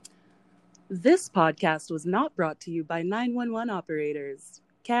This podcast was not brought to you by 911 operators.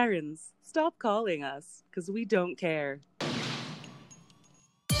 Karens, stop calling us, because we don't care.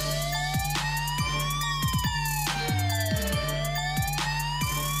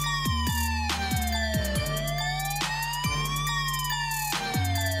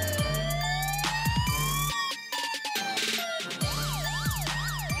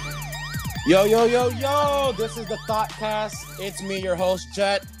 Yo, yo, yo, yo! This is the Thoughtcast. It's me, your host,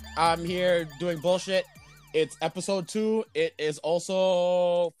 Jet. I'm here doing bullshit. It's episode 2. It is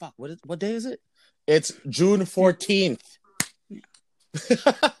also... Fuck, what day is it? It's June 14th.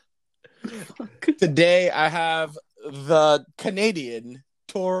 Today, I have the Canadian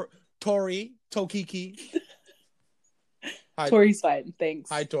Tori Tokiki. Hi. Tori's fine, thanks.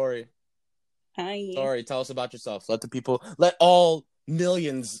 Hi, Tori. Hi. Tori, tell us about yourself. Let all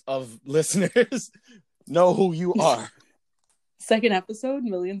millions of listeners know who you are. Second episode,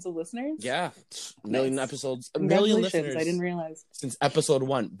 millions of listeners? Yeah, million episodes, a million listeners. I didn't realize. Since episode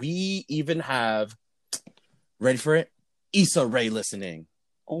 1. We even have, ready for it? Issa Rae listening.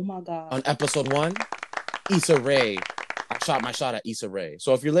 Oh my God. On episode 1, Issa Rae. I shot my shot at Issa Rae.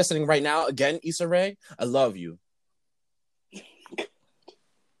 So if you're listening right now, again, Issa Rae, I love you.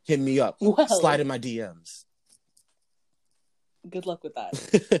 Hit me up. Well, slide in my DMs. Good luck with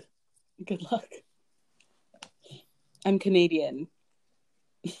that. Good luck. I'm Canadian.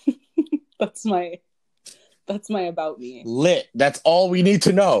 That's my about me. Lit. That's all we need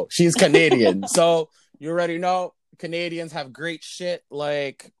to know. She's Canadian. So you already know Canadians have great shit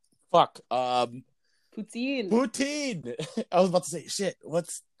like poutine. Poutine. I was about to say shit.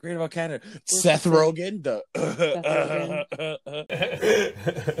 What's great about Canada? Seth Rogen.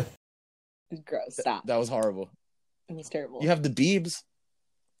 Gross. Stop. That was horrible. It was terrible. You have the Biebs.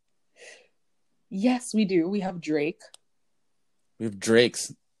 Yes, we do. We have Drake. We have Drake.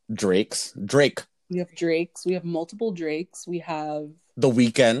 We have Drakes. We have multiple Drakes. We have The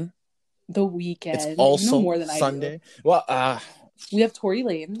Weeknd. It's also more than Sunday. I do. Well, we have Tory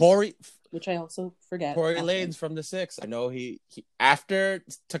Lanez. which I also forget. Tory Lanez from the 6. I know he after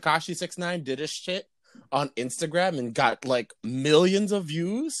Tekashi 6ix9ine did his shit on Instagram and got like millions of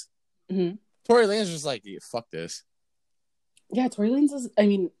views. Mm-hmm. Tory Lanez was just like, yeah, fuck this. Yeah, Tory Lanez is. I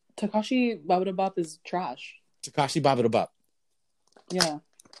mean, Tekashi Babadabop is trash. Tekashi Babadabop. Yeah,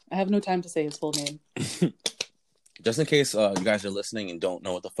 I have no time to say his full name. Just in case you guys are listening and don't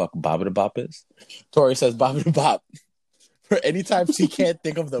know what the fuck Babadabop is, Tori says Babadabop. For any time she can't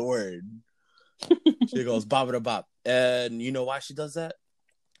think of the word, she goes Babadabop. And you know why she does that?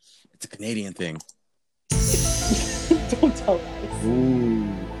 It's a Canadian thing. Don't tell us. Ooh,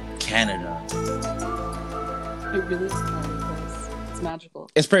 Canada. It really is a place. It's magical.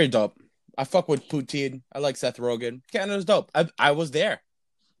 It's pretty dope. I fuck with poutine. I like Seth Rogen. Canada's dope. I was there.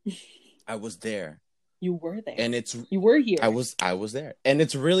 I was there. You were there. And you were here. I was there. And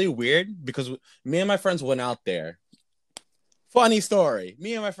it's really weird because me and my friends went out there. Funny story.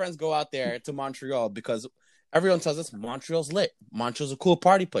 Me and my friends go out there to Montreal because everyone tells us Montreal's lit. Montreal's a cool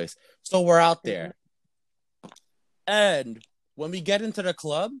party place. So we're out there. And when we get into the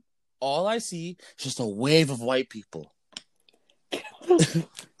club, all I see is just a wave of white people.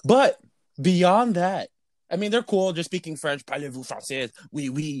 But beyond that, I mean, they're cool. They're speaking French. Parlez-vous français? Oui,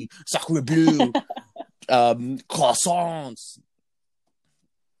 oui. Sacre bleu. Croissants.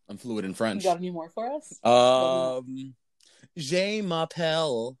 I'm fluent in French. You got any more for us? Je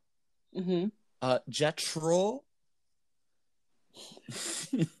m'appelle Jetro.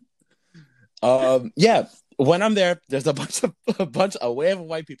 Yeah. When I'm there, there's a wave of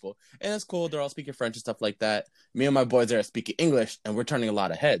white people, and it's cool. They're all speaking French and stuff like that. Me and my boys are speaking English, and we're turning a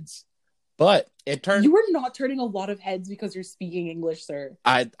lot of heads. But it turned. You were not turning a lot of heads because you're speaking English, sir.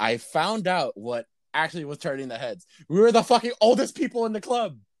 I found out what actually was turning the heads. We were the fucking oldest people in the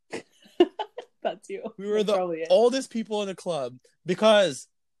club. That's you. We were the oldest people in the club because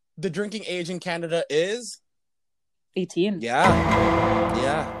the drinking age in Canada is 18. Yeah.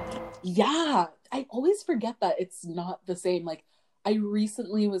 I always forget that it's not the same. Like, I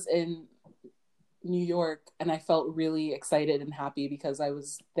recently was in New York and I felt really excited and happy because I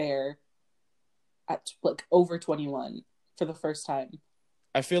was there at like over 21 for the first time.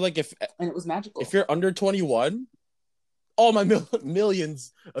 I feel like and it was magical. If you're under 21, all my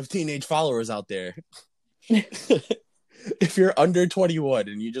millions of teenage followers out there. If you're under 21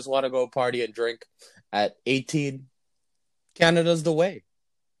 and you just want to go party and drink at 18, Canada's the way.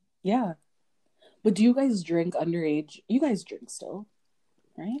 Yeah. But do you guys drink underage? You guys drink still,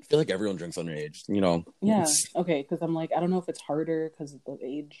 right? I feel like everyone drinks underage, you know. Yeah, okay, because I'm like, I don't know if it's harder because of the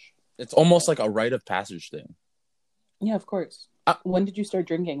age. It's almost like a rite of passage thing. Yeah, of course. When did you start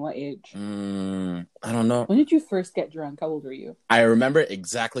drinking? What age? I don't know. When did you first get drunk? How old were you? I remember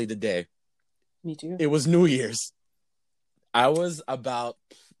exactly the day. Me too. It was New Year's. I was about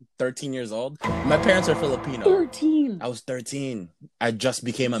 13 years old. My parents are Filipino. 13. I was 13. I just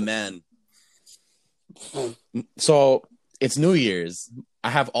became a man. So it's New Year's. I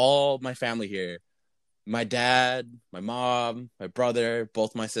have all my family here. My dad, my mom, my brother,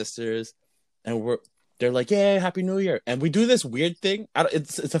 both my sisters, and they're like, "Yeah, Happy New Year!" And we do this weird thing.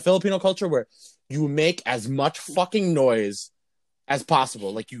 It's a Filipino culture where you make as much fucking noise as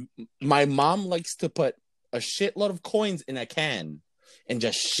possible. Like my mom likes to put a shitload of coins in a can and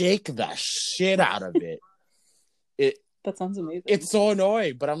just shake the shit out of it. That sounds amazing. It's so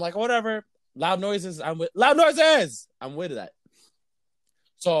annoying, but I'm like, whatever. Loud noises. Loud noises. I'm with that.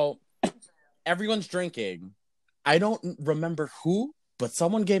 So everyone's drinking. I don't remember who, but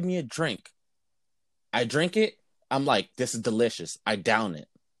someone gave me a drink. I drink it. I'm like, this is delicious. I down it.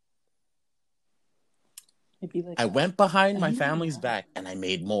 I went behind my family's back and I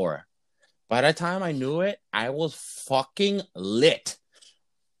made more. By the time I knew it, I was fucking lit.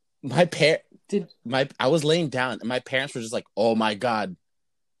 I was laying down and my parents were just like, oh my God.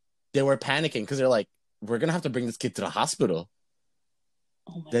 They were panicking because they're like, we're going to have to bring this kid to the hospital.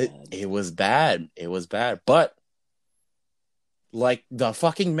 Oh my God. It was bad. It was bad. But like the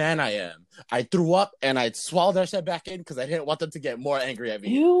fucking man I am, I threw up and I swallowed that shit back in because I didn't want them to get more angry at me.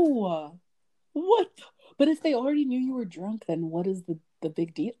 Ew. What? But if they already knew you were drunk, then what is the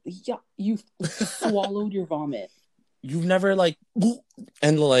big deal? Yeah, you swallowed your vomit. You've never like,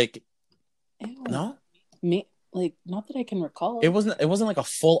 and like, Ew. No? Like, not that I can recall. It wasn't like a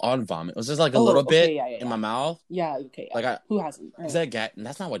full on vomit. It was just like a little bit in my mouth. Yeah, okay. Yeah. Like who hasn't? Right. Is that gag?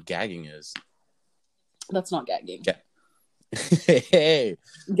 That's not what gagging is. That's not gagging. Hey.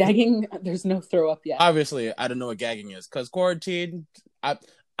 Gagging, there's no throw up yet. Obviously, I don't know what gagging is because quarantine.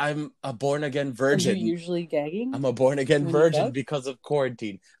 I'm a born again virgin. Are you usually gagging? I'm a born again virgin because of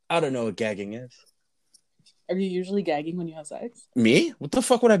quarantine. I don't know what gagging is. Are you usually gagging when you have sex? Me? What the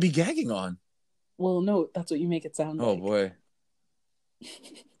fuck would I be gagging on? Well, no, that's what you make it sound like. Oh, boy.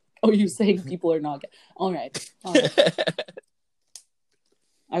 Oh, you're saying people are not... All right.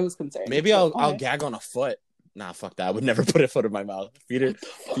 I was concerned. Maybe I'll gag on a foot. Nah, fuck that. I would never put a foot in my mouth. Feet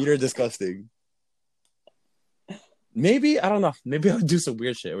are disgusting. Maybe, I don't know. Maybe I'll do some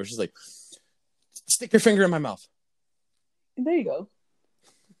weird shit where it's just like, stick your finger in my mouth. There you go.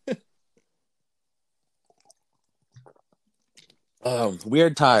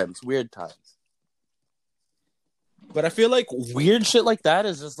 Weird times. But I feel like weird shit like that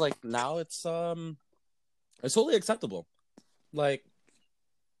is just like now it's totally acceptable. Like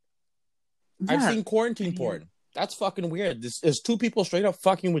I've seen quarantine porn. That's fucking weird. There's two people straight up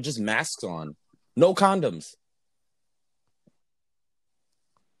fucking with just masks on, no condoms.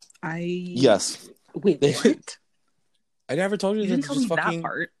 Yes. Wait, what? I never told you that just fucking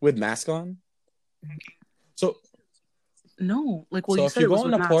with mask on. So no, like well, so you if said you it was go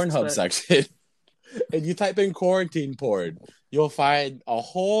on the Pornhub but... section and you type in quarantine porn, you'll find a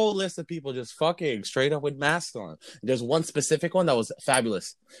whole list of people just fucking straight up with masks on. There's one specific one that was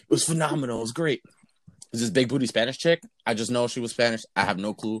fabulous. It was phenomenal. It was great. It was this big booty Spanish chick. I just know she was Spanish. I have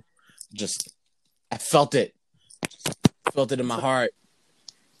no clue. I felt it. Felt it in my heart.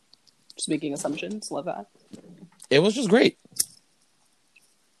 Just making assumptions. Love that. It was just great.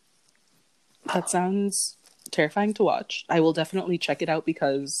 That sounds terrifying to watch. I will definitely check it out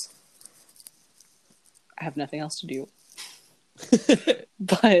because I have nothing else to do.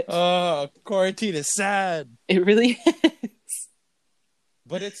 But quarantine is sad. It really is.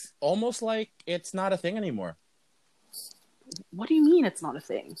 But it's almost like it's not a thing anymore. What do you mean it's not a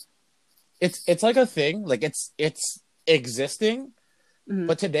thing? It's like a thing. Like it's existing. Mm-hmm.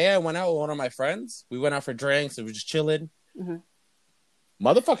 But today I went out with one of my friends. We went out for drinks and we were just chilling. Mm-hmm.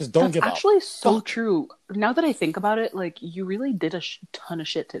 Motherfuckers don't give up. That's actually so true. Now that I think about it, like you really did a ton of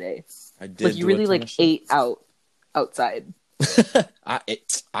shit today. I did. Like you really like ate outside. I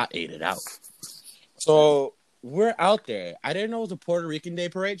ate it out. So we're out there. I didn't know it was a Puerto Rican Day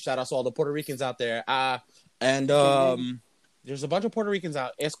parade. Shout out to all the Puerto Ricans out there. And there's a bunch of Puerto Ricans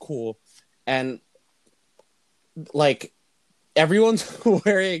out. It's cool. And like everyone's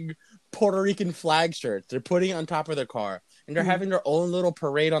wearing Puerto Rican flag shirts. They're putting it on top of their car. And they're having their own little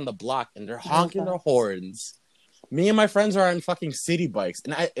parade on the block. And they're honking their horns. Me and my friends are on fucking city bikes.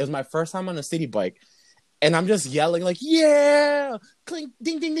 And it was my first time on a city bike. And I'm just yelling like, yeah! Clink,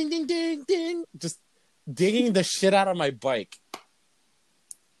 ding, ding, ding, ding, ding, ding. Just dinging the shit out of my bike.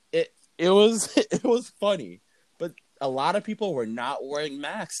 It was funny. But a lot of people were not wearing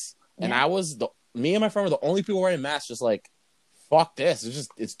masks. Yeah. And me and my friend were the only people wearing masks, just like fuck this.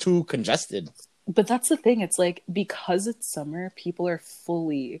 It's too congested. But that's the thing. It's like, because it's summer, people are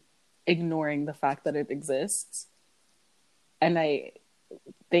fully ignoring the fact that it exists. And I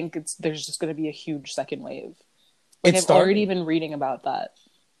think there's just going to be a huge second wave. Like, I've already been reading about that.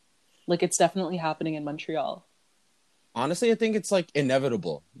 Like, it's definitely happening in Montreal. Honestly, I think it's like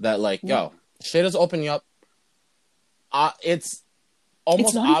inevitable that like, yo, shit is opening up. It's almost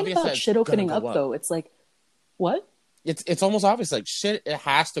it's not obvious even about that shit opening up though. It's like, what? It's almost obvious like shit. It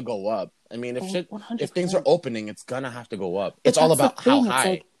has to go up. I mean, if 100%. if things are opening, it's gonna have to go up. But it's all about how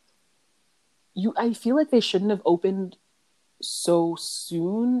high. It's like, I feel like they shouldn't have opened so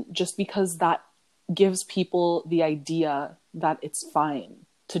soon, just because that gives people the idea that it's fine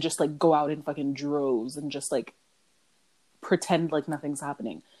to just like go out in fucking droves and just like pretend like nothing's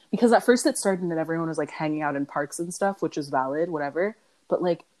happening. Because at first it started and everyone was like hanging out in parks and stuff, which is valid, whatever. But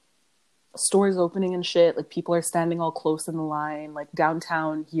like, stores opening and shit, like people are standing all close in the line, like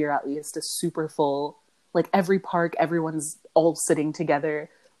downtown here at least is super full. Like every park, everyone's all sitting together.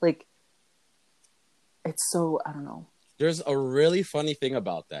 Like, it's so, I don't know. There's a really funny thing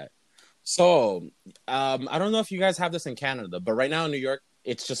about that. So, I don't know if you guys have this in Canada, but right now in New York,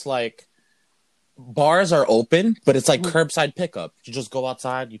 it's just like bars are open, but it's like curbside pickup. You just go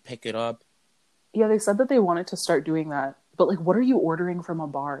outside, you pick it up. Yeah, they said that they wanted to start doing that. But like, what are you ordering from a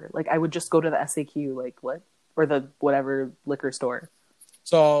bar? Like, I would just go to the SAQ, like, what? Or the whatever liquor store.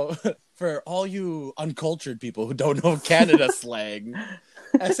 So, for all you uncultured people who don't know Canada slang,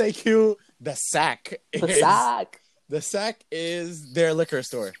 SAQ, the sack. The sack is their liquor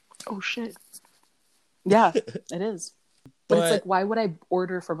store. Oh, shit. Yeah, it is. But it's like, why would I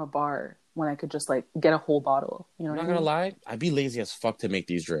order from a bar when I could just like get a whole bottle? You know what I mean? I'm not gonna lie, I'd be lazy as fuck to make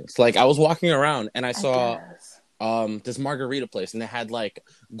these drinks. Like, I was walking around and I saw this margarita place, and they had like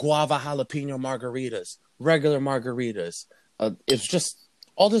guava jalapeno margaritas, regular margaritas. It's just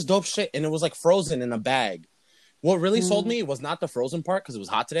all this dope shit, and it was like frozen in a bag. What really sold me was not the frozen part because it was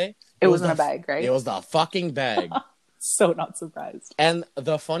hot today. It was in a bag, right? It was the fucking bag. So not surprised. And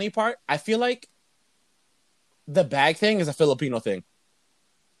the funny part, I feel like the bag thing is a Filipino thing.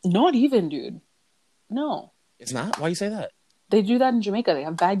 Not even, dude. No. It's not? Why you say that? They do that in Jamaica. They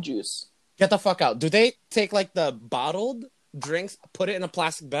have bag juice. Get the fuck out. Do they take like the bottled drinks, put it in a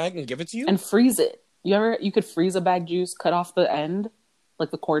plastic bag and give it to you? And freeze it. You could freeze a bag juice, cut off the end, like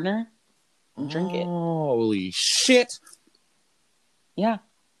the corner, and drink it. Holy shit. Yeah.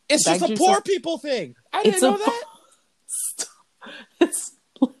 It's just a poor people thing. I didn't know that. It's,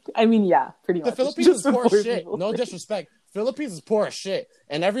 I mean, yeah, pretty much. The Philippines is poor as shit. No disrespect. Philippines is poor as shit.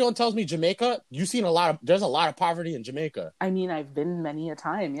 And everyone tells me Jamaica, there's a lot of poverty in Jamaica. I mean, I've been many a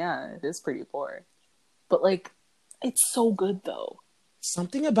time. Yeah, it is pretty poor. But like, it's so good though.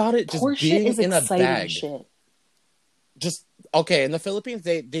 Something about it just poor being shit is in a bag. Shit. Just, okay, in the Philippines,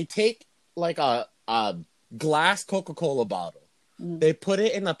 they take like a glass Coca-Cola bottle. They put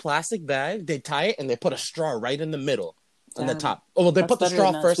it in a plastic bag, they tie it, and they put a straw right in the middle. On the top. Oh, well, they put the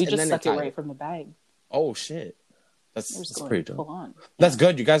straw first, and then they tie it right from the bag. Oh shit, that's pretty dope. Full on. That's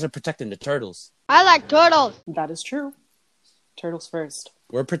good. You guys are protecting the turtles. I like turtles. That is true. Turtles first.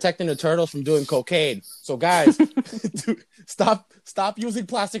 We're protecting the turtles from doing cocaine. So guys, stop using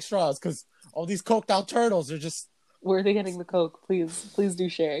plastic straws because all these coked out turtles are just. Where are they getting the coke? Please do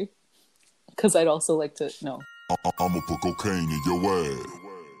share. Because I'd also like to know. I'm gonna put cocaine in your ass.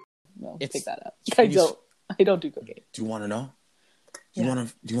 No, take that out. I don't do cocaine. Do you want to know? Do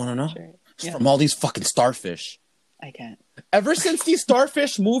you want to know? Sure. Yeah. From all these fucking starfish. I can't. Ever since these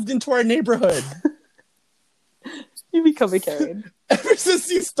starfish moved into our neighborhood. You become a Karen. Ever since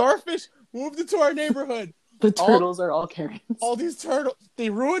these starfish moved into our neighborhood. The turtles are all Karens. All these turtles, they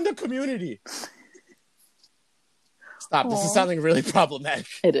ruined the community. Stop. Aww. This is sounding really problematic.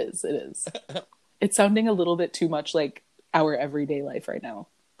 It is. It's sounding a little bit too much like our everyday life right now.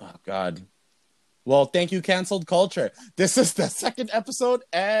 Oh, God. Well, thank you, Canceled Culture. This is the second episode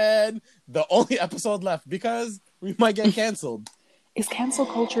and the only episode left because we might get canceled. Is cancel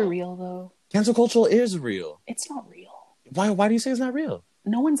culture real, though? Cancel culture is real. It's not real. Why do you say it's not real?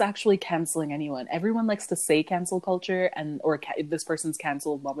 No one's actually canceling anyone. Everyone likes to say cancel culture or this person's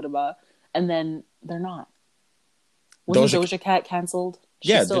canceled, blah, blah, blah, and then they're not. Wasn't Doja Cat canceled?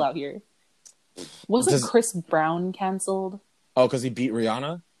 She's still out here. Wasn't Chris Brown canceled? Oh, because he beat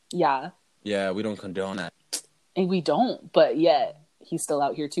Rihanna? Yeah. Yeah, we don't condone that. And we don't, but yet he's still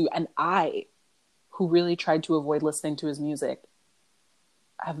out here too. And I, who really tried to avoid listening to his music,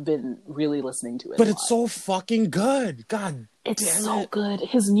 have been really listening to it. But it's so fucking good. God it's so good.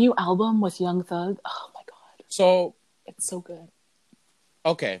 His new album with Young Thug, oh my God. So it's so good.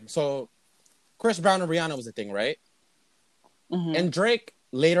 Okay, so Chris Brown and Rihanna was the thing, right? And Drake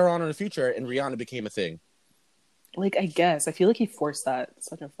later on in the future and Rihanna became a thing. Like, I guess. I feel like he forced that.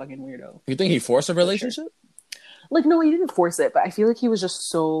 Such a fucking weirdo. You think he forced a relationship? Sure. Like, no, he didn't force it, but I feel like he was just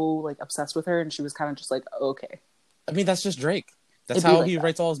so, like, obsessed with her, and she was kind of just like, okay. I mean, that's just Drake. That's how he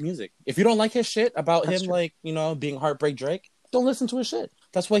writes all his music. If you don't like his shit about him, like, you know, being Heartbreak Drake, don't listen to his shit.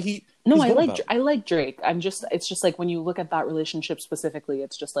 That's what he. No, I like Drake. It's just like when you look at that relationship specifically,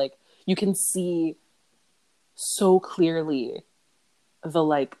 it's just like you can see so clearly the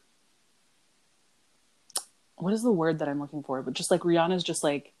like. What is the word that I'm looking for? But just like Rihanna's just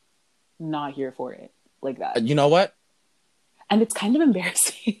like not here for it like that. You know what? And it's kind of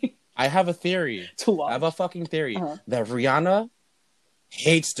embarrassing. I have a theory. To watch. I have a fucking theory that Rihanna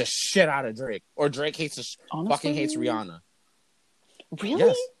hates the shit out of Drake, or Drake hates fucking hates Rihanna. Really?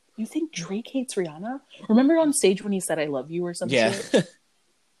 Yes. You think Drake hates Rihanna? Remember on stage when he said "I love you" or some shit?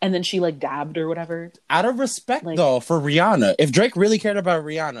 And then she like dabbed or whatever. Out of respect, though, for Rihanna, if Drake really cared about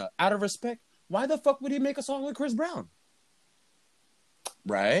Rihanna, out of respect, why the fuck would he make a song with Chris Brown?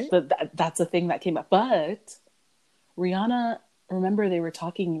 Right? But that's a thing that came up. But Rihanna, remember they were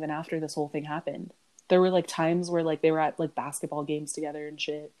talking even after this whole thing happened. There were like times where like they were at like basketball games together and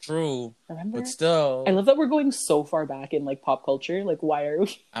shit. True. Remember? But still, I love that we're going so far back in like pop culture. Like, why are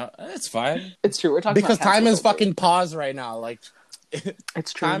we? It's fine. It's true. We're talking because about time is fucking paused right now. Like,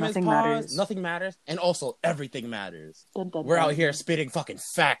 it's true. Time nothing is paused. Matters. Nothing matters, and also everything matters. Dun. We're out here spitting fucking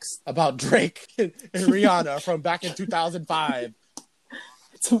facts about Drake and Rihanna from back in 2005.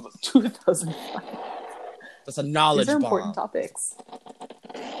 2005. That's a knowledge bomb. These are important topics.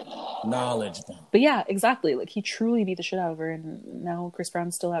 Knowledge bomb. But yeah, exactly. Like, he truly beat the shit out of her, and now Chris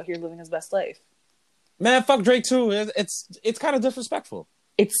Brown's still out here living his best life. Man, fuck Drake too. It's kind of disrespectful.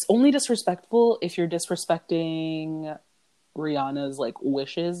 It's only disrespectful if you're disrespecting Rihanna's like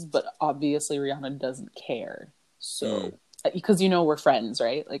wishes, but obviously Rihanna doesn't care. So, because you know we're friends,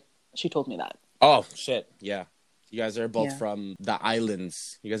 right? Like, she told me that. Oh shit, yeah. You guys are both from the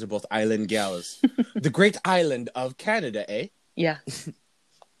islands. You guys are both island gals. The great island of Canada, eh? Yeah.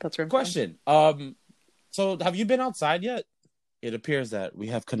 That's right. Question. So have you been outside yet? It appears that we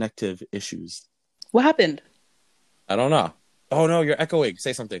have connective issues. What happened? I don't know. Oh no, you're echoing.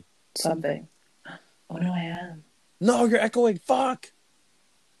 Say something. Something. Oh no, I am. No, you're echoing. Fuck.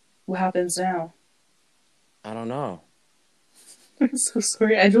 What happens now? I don't know. I'm so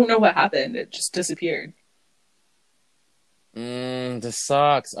sorry. I don't know what happened. It just disappeared. This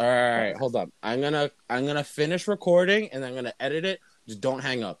sucks. All right, hold up. I'm gonna finish recording and I'm gonna edit it. Just don't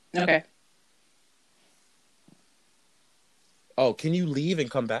hang up. Okay. Oh, can you leave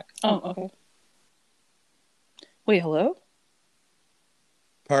and come back? Oh, okay. Wait, hello?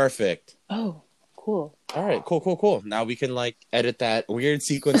 Perfect. Oh, cool. All right, cool. Now we can like edit that weird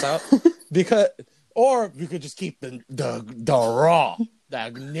sequence out or we could just keep the raw,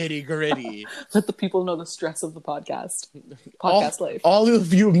 that nitty gritty. Let the people know the stress of the podcast life. All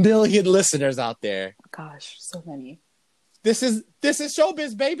of you million listeners out there. Gosh, so many. This is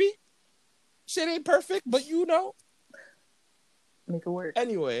showbiz, baby. Shit ain't perfect, but you know. Make it work.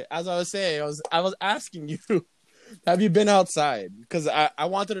 Anyway, as I was saying, I was asking you, have you been outside? Because I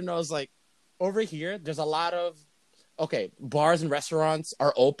wanted to know, it's like, over here, there's a lot of, bars and restaurants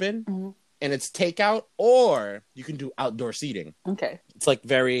are open, and it's takeout, or you can do outdoor seating. Okay. It's like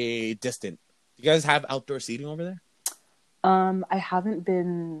very distant. You guys have outdoor seating over there? I haven't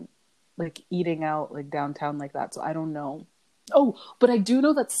been like eating out like downtown like that, so I don't know. Oh, but I do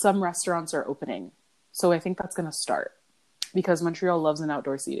know that some restaurants are opening, so I think that's gonna start because Montreal loves an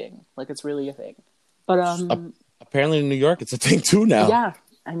outdoor seating. Like, it's really a thing. But apparently in New York, it's a thing too now. Yeah.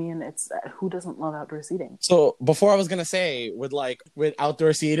 I mean, it's who doesn't love outdoor seating? So before I was gonna say with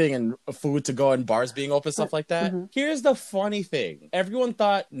outdoor seating and food to go and bars being open, stuff like that. Here's the funny thing: everyone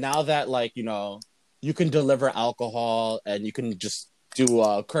thought now that you can deliver alcohol and you can just do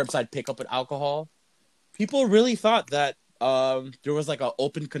curbside pickup with alcohol. People really thought that there was like an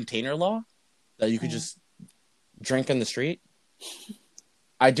open container law that you could just drink in the street.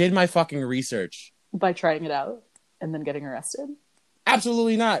 I did my fucking research by trying it out and then getting arrested.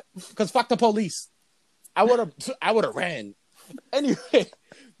 Absolutely not, because fuck the police. I would have ran. Anyway,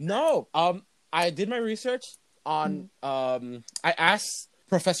 no. I did my research on. I asked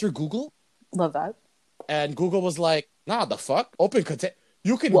Professor Google. Love that. And Google was like, "Nah, the fuck, open container.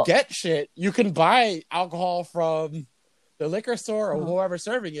 You can get shit. You can buy alcohol from the liquor store or whoever's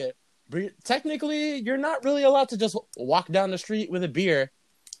serving it. But technically, you're not really allowed to just walk down the street with a beer."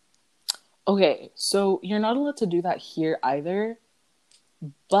 Okay, so you're not allowed to do that here either.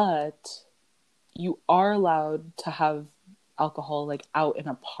 But you are allowed to have alcohol like out in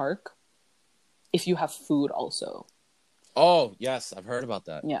a park if you have food also. Oh, yes, I've heard about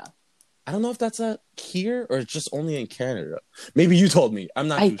that. Yeah. I don't know if that's a here or it's just only in Canada. Maybe you told me. I'm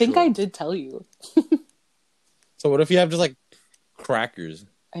not I too think sure. I did tell you. So what if you have just like crackers?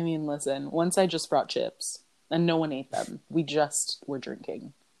 I mean, listen, once I just brought chips and no one ate them. We just were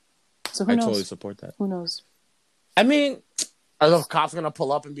drinking. So who I knows? totally support that. Who knows? I mean, are those cops gonna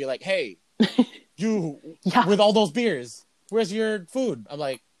pull up and be like, "Hey, you Yeah. with all those beers, where's your food?" I'm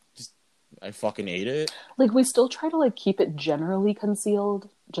like, just I fucking ate it. Like, we still try to, like, keep it generally concealed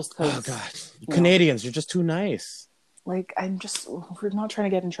just because... Oh god, Canadians, you're just too nice. Like, we're not trying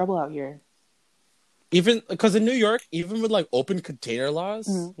to get in trouble out here. Even because in New York, even with like open container laws,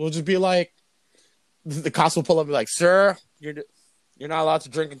 we'll just be like, the cops will pull up and be like, "Sir, you're not allowed to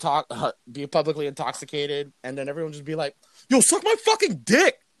drink and talk, be publicly intoxicated," and then everyone just be like, "Yo, suck my fucking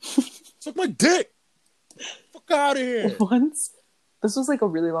dick, suck my dick, fuck out of here." Once, this was like a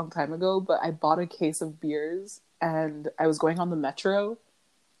really long time ago, but I bought a case of beers and I was going on the metro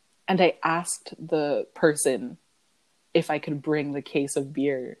and I asked the person if I could bring the case of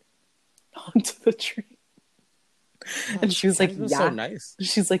beer onto the train. And she was like, That was yeah. so nice.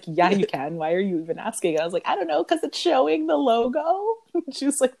 She's like, yeah, you can. Why are you even asking? And I was like, I don't know, because it's showing the logo. She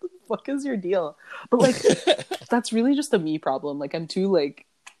was like, the fuck is your deal? But like, that's really just a me problem. Like, I'm too like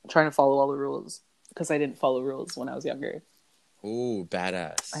trying to follow all the rules because I didn't follow rules when I was younger. Ooh,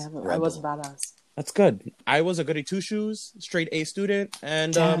 badass. I was a badass. That's good. I was a goody two shoes, straight A student,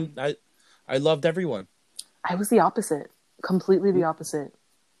 and I loved everyone. I was the opposite. Completely the opposite.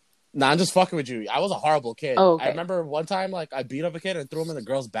 Nah, I'm just fucking with you. I was a horrible kid. Oh, okay. I remember one time, like, I beat up a kid and threw him in the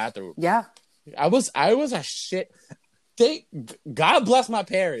girls' bathroom. Yeah. I was a shit. God bless my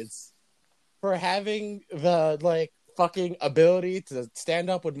parents for having the, like, fucking ability to stand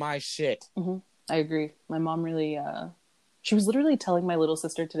up with my shit. Mm-hmm. I agree. My mom really, she was literally telling my little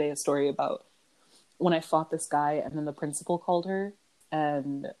sister today a story about when I fought this guy and then the principal called her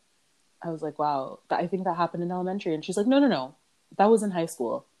and I was like, wow, I think that happened in elementary. And she's like, no. That was in high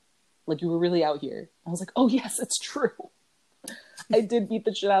school. Like, you were really out here. I was like, oh, yes, it's true. I did beat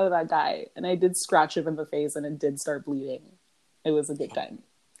the shit out of that guy. And I did scratch him in the face and it did start bleeding. It was a good time.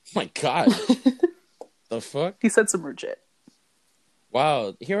 Oh my God. The fuck? He said some rude shit.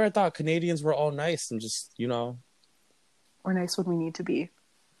 Wow. Here I thought Canadians were all nice and just, you know. We're nice when we need to be.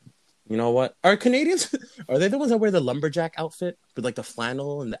 You know what? Are Canadians, are they the ones that wear the lumberjack outfit with like the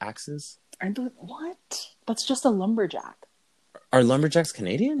flannel and the axes? What? That's just a lumberjack. Are lumberjacks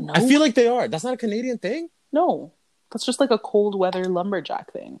Canadian? No. I feel like they are. That's not a Canadian thing? No. That's just like a cold weather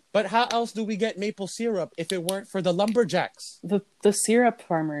lumberjack thing. But how else do we get maple syrup if it weren't for the lumberjacks? The syrup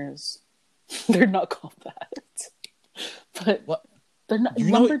farmers, they're not called that. But what? They're not.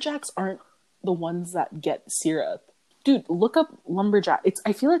 Lumberjacks aren't the ones that get syrup. Dude, look up lumberjack.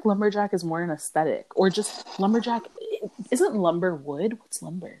 I feel like lumberjack is more an aesthetic. Or just lumberjack. Isn't lumber wood? What's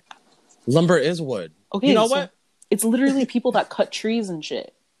lumber? Lumber is wood. Okay, you know what? It's literally people that cut trees and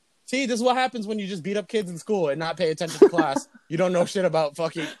shit. See, this is what happens when you just beat up kids in school and not pay attention to class. You don't know shit about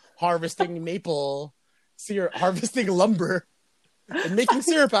fucking harvesting maple syrup, harvesting lumber, and making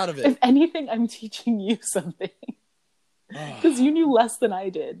syrup out of it. If anything, I'm teaching you something. Because you knew less than I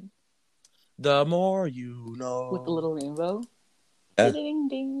did. The more you know. With the little rainbow. Ding,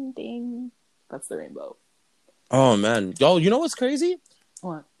 ding, ding. That's the rainbow. Oh, man. Yo, you know what's crazy?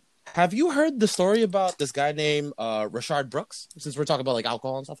 What? Have you heard the story about this guy named Rashard Brooks? Since we're talking about like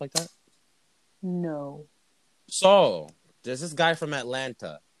alcohol and stuff like that. No. So, there's this guy from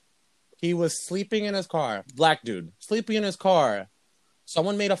Atlanta. He was sleeping in his car. Black dude. Sleeping in his car.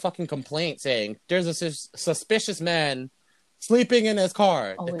 Someone made a fucking complaint saying, there's a suspicious man sleeping in his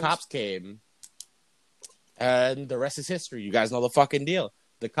car. Always. The cops came. And the rest is history. You guys know the fucking deal.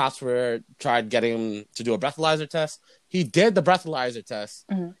 The cops tried getting him to do a breathalyzer test. He did the breathalyzer test.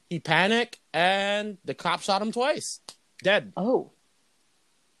 Mm-hmm. He panicked, and the cop shot him twice. Dead. Oh.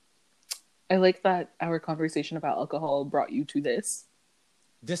 I like that our conversation about alcohol brought you to this.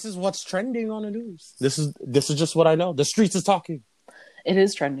 This is what's trending on the news. This is just what I know. The streets is talking. It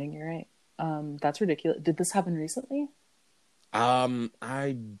is trending, you're right. That's ridiculous. Did this happen recently?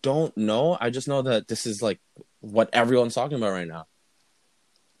 I don't know. I just know that this is like what everyone's talking about right now.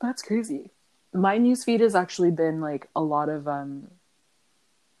 That's crazy. My newsfeed has actually been like a lot of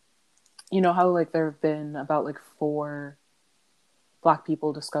you know how like there have been about like 4 Black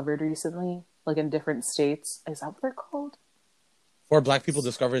people discovered recently, like in different states. Is that what they're called? 4 Black people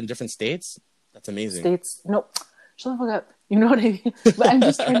discovered in different states? That's amazing. States? No, shut the fuck up. You know what I mean? But I'm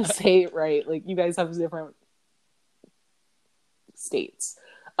just trying to say it right. Like, you guys have different states.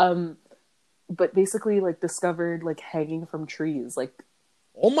 But basically, like, discovered, like, hanging from trees. Like,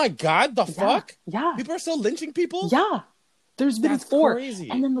 oh my God, the fuck? Yeah. People are still lynching people? Yeah. There's been That's 4.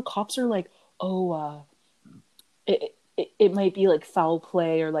 crazy. And then the cops are like, oh, it might be like foul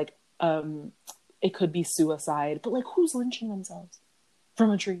play, or like it could be suicide. But like, who's lynching themselves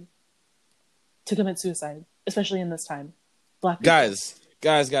from a tree to commit suicide, especially in this time? Black people.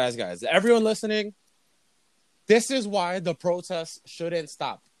 Guys. Everyone listening, this is why the protests shouldn't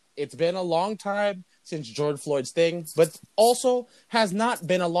stop. It's been a long time since George Floyd's thing, but also has not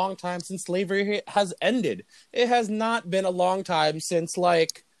been a long time since slavery has ended. It has not been a long time since,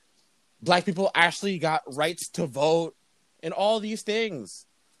 like, Black people actually got rights to vote and all these things.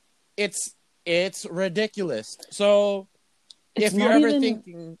 It's ridiculous. So It's if you're not ever even...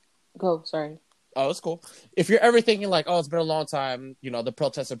 thinking... Go, sorry. Oh, it's cool. If you're ever thinking like, oh, it's been a long time, you know, the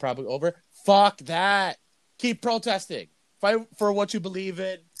protests are probably over. Fuck that. Keep protesting. Fight for what you believe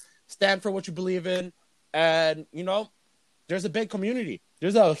in. Stand for what you believe in. And, you know, there's a big community.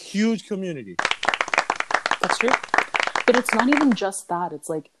 There's a huge community. That's true. But it's not even just that. It's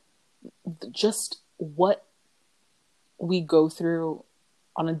like just what we go through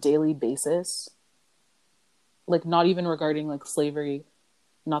on a daily basis. Like, not even regarding like slavery.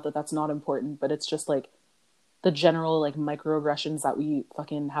 Not that that's not important, but it's just like the general like microaggressions that we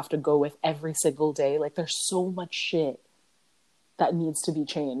fucking have to go with every single day. Like, there's so much shit that needs to be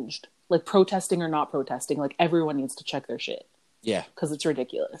changed. Like, protesting or not protesting, like, everyone needs to check their shit. Yeah. Because it's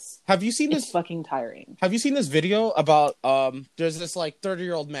ridiculous. Have you seen this? It's fucking tiring. Have you seen this video about, there's this, like,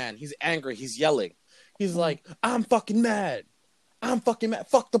 30-year-old man. He's angry. He's yelling. He's like, I'm fucking mad. I'm fucking mad.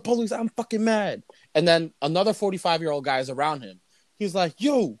 Fuck the police. I'm fucking mad. And then another 45-year-old guy is around him. He's like,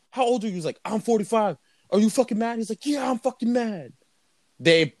 yo, how old are you? He's like, I'm 45. Are you fucking mad? He's like, yeah, I'm fucking mad.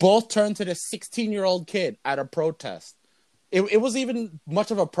 They both turned to the 16-year-old kid at a protest. It wasn't even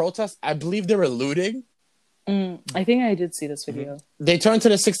much of a protest. I believe they were looting. I think I did see this video. They turned to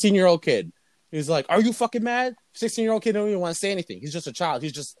the 16-year-old kid. He's like, are you fucking mad? 16-year-old kid don't even want to say anything. He's just a child.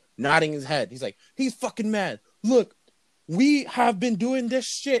 He's just nodding his head. He's like, he's fucking mad. Look, we have been doing this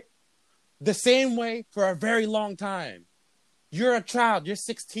shit the same way for a very long time. You're a child. You're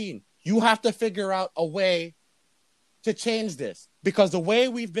 16. You have to figure out a way to change this, because the way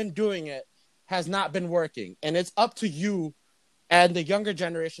we've been doing it has not been working. And it's up to you and the younger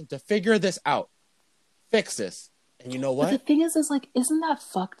generation to figure this out. Fix this. And you know what? But the thing is like, isn't that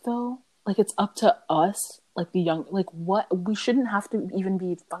fucked though? Like, it's up to us, like the young, like, what? We shouldn't have to even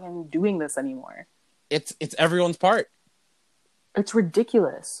be fucking doing this anymore. It's everyone's part. It's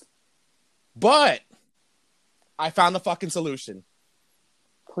ridiculous. But I found the fucking solution.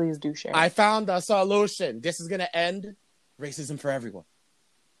 Please do share. I found a solution. This is going to end racism for everyone.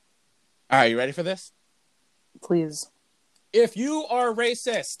 All right, you ready for this? Please. If you are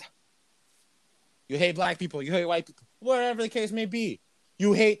racist, you hate Black people, you hate white people, whatever the case may be,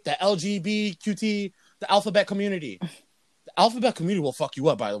 you hate the LGBTQT, the alphabet community. The alphabet community will fuck you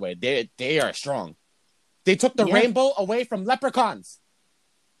up, by the way. They are strong. They took the rainbow away from leprechauns.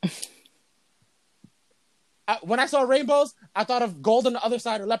 When I saw rainbows, I thought of gold on the other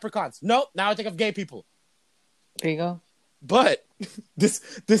side or leprechauns. Nope, now I think of gay people. There you go. But this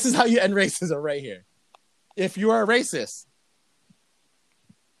is how you end racism right here. If you are a racist,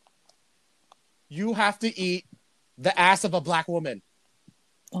 you have to eat the ass of a Black woman.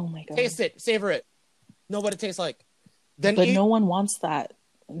 Oh my God. Taste it, savor it, know what it tastes like. But no one wants that.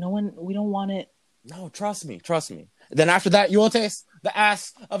 We don't want it. No, trust me. Then after that, you will taste the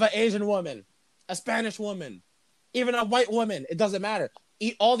ass of an Asian woman, a Spanish woman, even a white woman. It doesn't matter.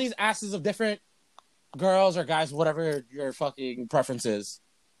 Eat all these asses of different girls or guys, whatever your fucking preference is.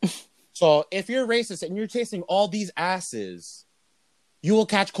 So if you're racist and you're tasting all these asses, you will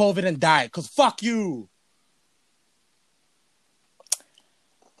catch COVID and die, because fuck you.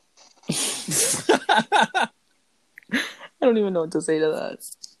 I don't even know what to say to that.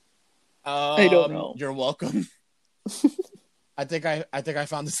 I don't know. You're welcome. I think I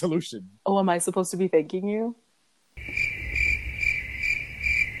found the solution. Oh, am I supposed to be thanking you?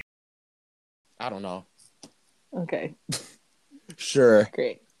 I don't know. Okay. Sure.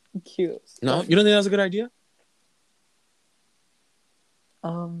 Great. Cute. No, you don't think that's a good idea?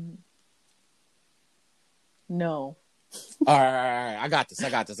 No. All right. I got this.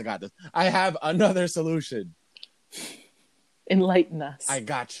 I have another solution. Enlighten us. I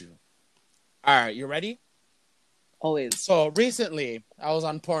got you. All right, you ready? Always. So recently, I was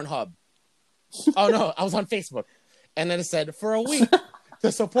on Pornhub. Oh no, I was on Facebook, and then it said for a week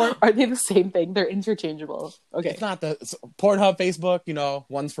to support. Are they the same thing? They're interchangeable. Okay. It's not Pornhub, Facebook. You know,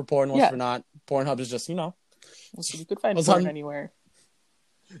 one's for porn, one's for not. Pornhub is just, you know. So you could find porn anywhere.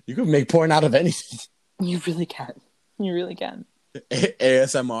 You could make porn out of anything. You really can. You really can.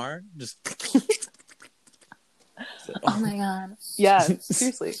 ASMR, just shit. Oh my god. Yeah,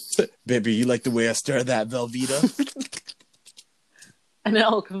 seriously. Baby, you like the way I stir that Velveeta? And it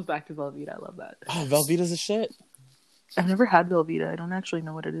all comes back to Velveeta. I love that. Oh, Velveeta's a shit. I've never had Velveeta. I don't actually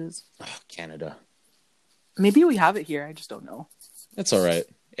know what it is. Oh, Canada. Maybe we have it here. I just don't know. It's all right.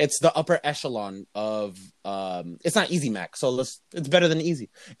 It's the upper echelon of it's not Easy Mac, so it's better than Easy.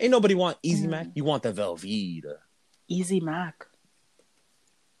 Ain't nobody want Easy Mac. You want the Velveeta. Easy Mac.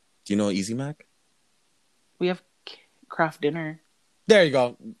 Do you know Easy Mac? We have Kraft Dinner. There you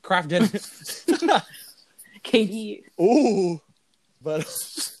go. Kraft Dinner. KD. Ooh. But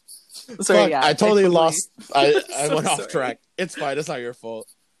sorry, fuck, yeah. I totally lost. I So went off sorry. track. It's fine. It's not your fault.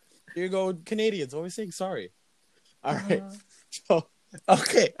 Here you go, Canadians. Always saying sorry. All right. So,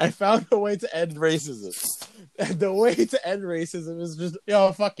 okay, I found a way to end racism. And the way to end racism is just,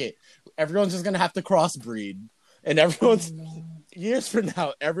 fuck it. Everyone's just going to have to crossbreed. And everyone's, years from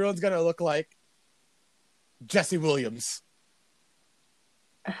now, everyone's going to look like Jesse Williams.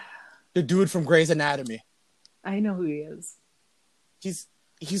 The dude from Grey's Anatomy. I know who he is.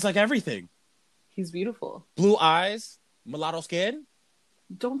 He's like everything. He's beautiful. Blue eyes, mulatto skin.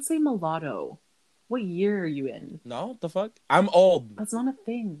 Don't say mulatto. What year are you in? No, the fuck? I'm old. That's not a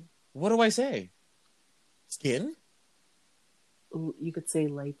thing. What do I say? Skin? Ooh, you could say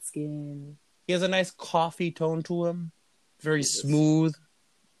light skin. He has a nice coffee tone to him. Very smooth.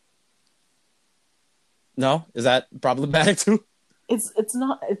 No? Is that problematic too? It's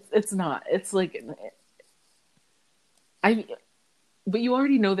not. It's not. It's like But you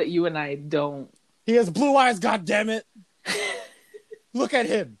already know that you and I don't. He has blue eyes, goddammit. Look at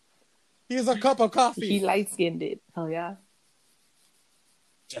him. He has a cup of coffee. He light-skinned it. Hell yeah.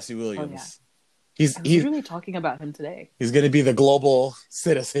 Jesse Williams. Oh, yeah. He's really talking about him today. He's going to be the global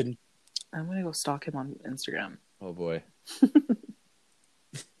citizen. I'm going to go stalk him on Instagram. Oh, boy.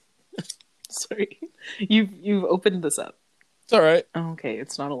 Sorry. You've opened this up. It's all right. Okay,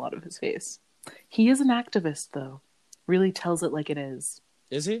 it's not a lot of his face. He is an activist, though. Really tells it like it is.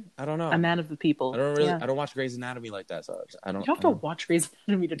 Is he? I don't know. A man of the people. I don't watch Grey's Anatomy like that, so I don't. You don't have to watch Grey's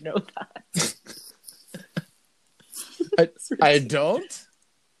Anatomy to know that. I don't?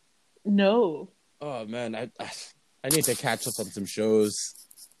 No. Oh, man. I need to catch up on some shows.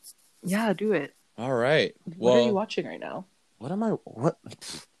 Yeah, do it. All right. What are you watching right now? What?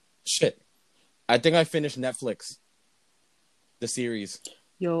 Shit. I think I finished Netflix. The series.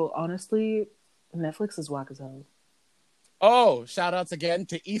 Yo, honestly, Netflix is whack as hell. Oh, shout outs again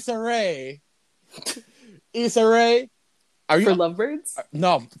to Issa Rae. Issa Rae. Are you for Lovebirds?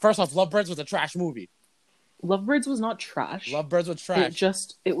 No, first off, Lovebirds was a trash movie. Lovebirds was not trash. Lovebirds was trash.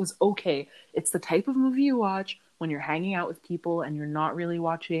 It was okay. It's the type of movie you watch when you're hanging out with people and you're not really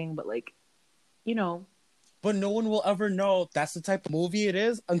watching, but like, you know. But no one will ever know that's the type of movie it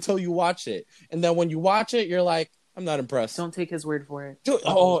is until you watch it. And then when you watch it, you're like, I'm not impressed. Don't take his word for it. Dude,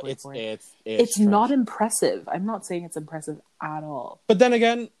 it's not impressive. I'm not saying it's impressive at all. But then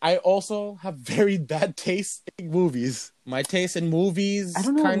again, I also have very bad taste in movies. My taste in movies I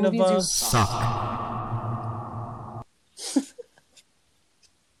don't know kind what movies of suck.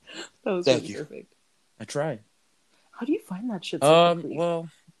 That was Thank really you. perfect. I try. How do you find that shit so quickly? Well,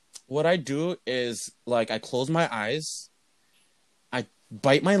 what I do is like I close my eyes, I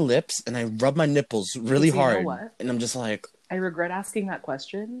bite my lips, and I rub my nipples really hard. You know what? And I'm just like, I regret asking that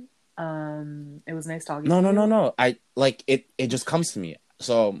question. It was nice talking no, to you. no. I like it. It just comes to me.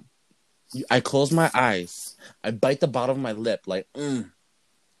 So I close my eyes. I bite the bottom of my lip, like,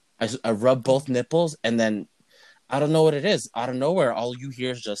 I rub both nipples, and then I don't know what it is. Out of nowhere, all you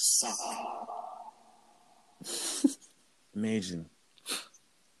hear is just amazing.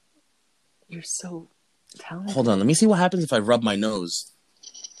 You're so talented. Hold on, let me see what happens if I rub my nose.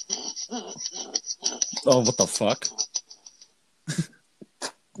 Oh, what the fuck?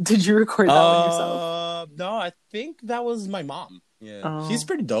 Did you record that one yourself? No, I think that was my mom. Yeah, Oh. She's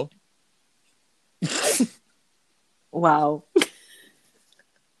pretty dope. Wow.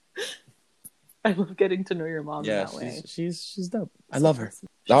 I love getting to know your mom in that way. She's dope. I love her. She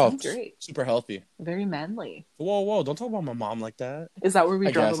sounds great. Super healthy. Very manly. Whoa! Don't talk about my mom like that. Is that where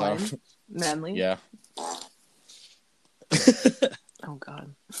we draw guess the line? Manly? Yeah. Oh,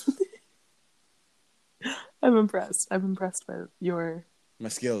 God. I'm impressed. I'm impressed by your My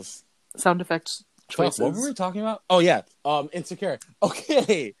skills. sound effect choices. Fuck, what were we talking about? Oh yeah, Insecure.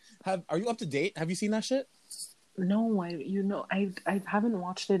 Okay, are you up to date? Have you seen that shit? No, I haven't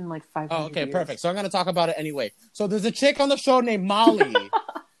watched it in like 5 years. Oh, okay, perfect. So I'm gonna talk about it anyway. So there's a chick on the show named Molly,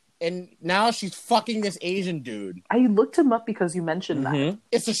 and now she's fucking this Asian dude. I looked him up because you mentioned that.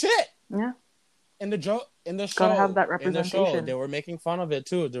 It's a shit. Yeah. In the show, gotta have that in the show, representation. they were making fun of it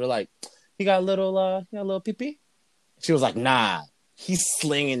too. They were like, he got a little pee-pee. She was like, nah, he's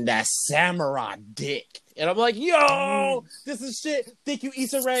slinging that samurai dick. And I'm like, yo, this is shit. Thank you,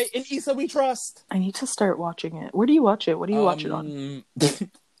 Issa Rae. And Issa, we trust. I need to start watching it. Where do you watch it? What do you watch it on?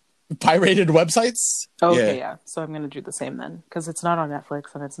 Pirated websites? Oh, okay, yeah. So I'm going to do the same then. Because it's not on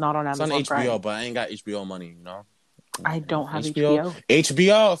Netflix and it's not on Amazon It's on HBO, Prime. but I ain't got HBO money, you know? I don't have HBO.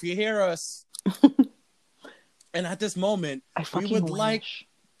 HBO, if you hear us. And at this moment, we would like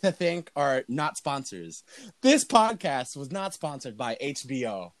to thank our not sponsors. This podcast was not sponsored by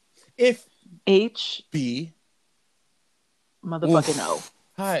HBO. If HB motherfucking O.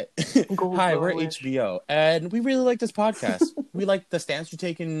 Hi. Hi, we're HBO. And we really like this podcast. We like the stance you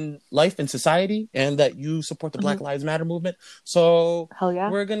take in life and society and that you support the Black Lives Matter movement. So hell yeah.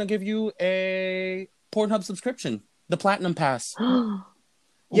 We're going to give you a Pornhub subscription, the Platinum Pass.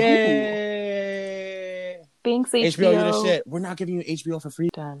 Yay! Thanks, HBO. HBO, you're the shit. We're not giving you HBO for free.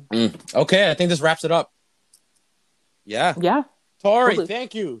 Done. Okay, I think this wraps it up. Yeah. Yeah. Tori, totally.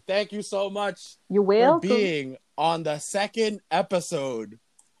 Thank you. Thank you so much. You're welcome. For being on the second episode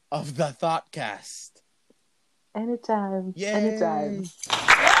of the Thoughtcast. Anytime. Yay. Anytime.